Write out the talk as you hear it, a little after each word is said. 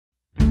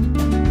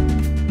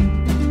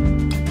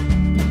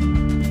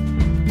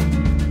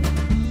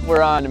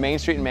We're on Main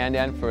Street in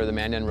Mandan for the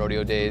Mandan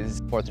Rodeo Days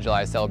 4th of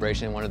July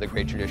celebration. One of the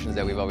great traditions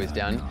that we've always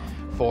done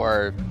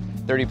for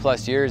 30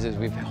 plus years is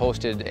we've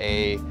hosted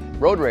a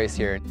road race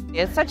here.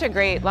 It's such a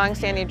great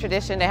long-standing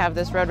tradition to have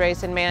this road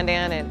race in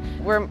Mandan,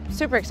 and we're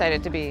super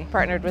excited to be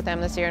partnered with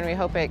them this year, and we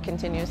hope it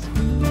continues.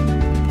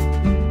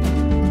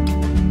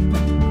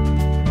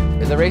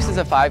 The race is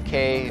a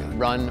 5K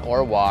run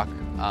or walk.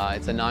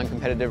 It's a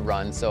non-competitive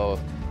run, so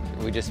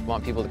we just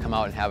want people to come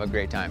out and have a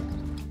great time.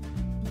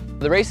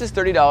 The race is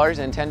 $30,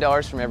 and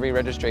 $10 from every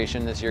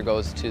registration this year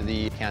goes to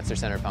the Cancer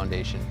Center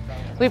Foundation.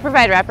 We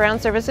provide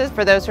wraparound services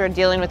for those who are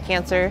dealing with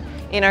cancer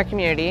in our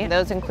community.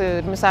 Those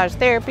include massage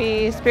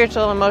therapy,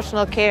 spiritual and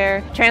emotional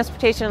care,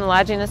 transportation and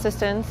lodging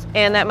assistance,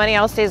 and that money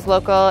all stays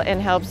local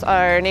and helps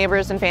our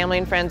neighbors and family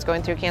and friends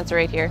going through cancer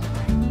right here.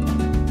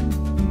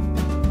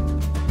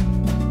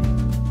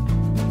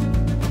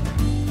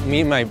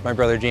 Me and my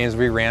brother James,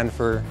 we ran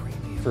for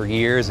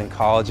years in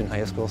college and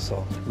high school,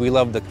 so we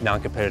love the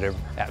non-competitive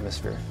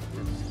atmosphere.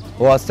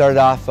 Well, it started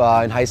off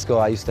in high school.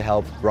 I used to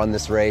help run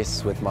this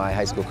race with my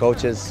high school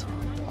coaches.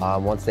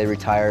 Once they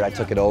retired, I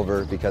took it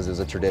over because it was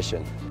a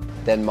tradition.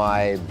 Then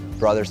my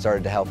brother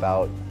started to help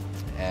out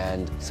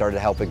and started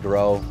to help it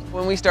grow.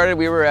 When we started,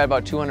 we were at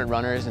about 200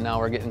 runners, and now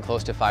we're getting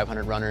close to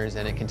 500 runners,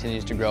 and it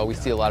continues to grow. We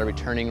see a lot of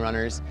returning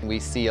runners. We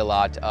see a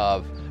lot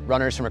of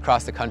runners from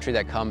across the country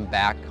that come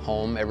back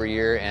home every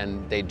year,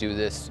 and they do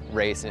this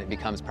race, and it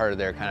becomes part of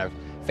their kind of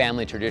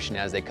family tradition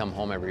as they come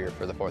home every year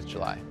for the 4th of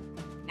July.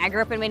 I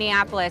grew up in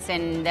Minneapolis,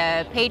 and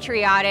the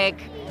patriotic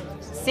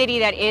city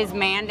that is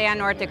Mandan,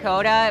 North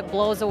Dakota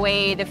blows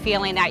away the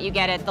feeling that you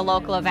get at the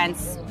local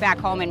events back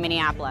home in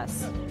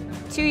Minneapolis.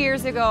 2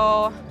 years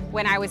ago,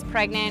 when I was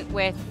pregnant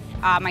with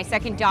my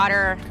second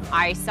daughter,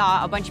 I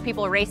saw a bunch of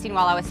people racing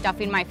while I was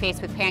stuffing my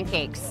face with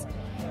pancakes.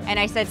 And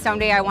I said,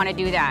 someday I want to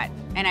do that.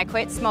 And I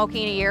quit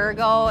smoking a year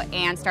ago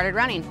and started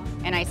running.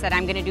 And I said,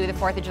 I'm going to do the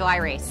 4th of July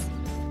race.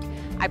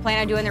 I plan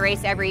on doing the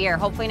race every year,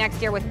 hopefully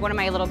next year with one of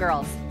my little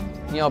girls.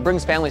 You know, it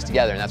brings families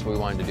together, and that's what we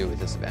wanted to do with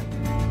this event.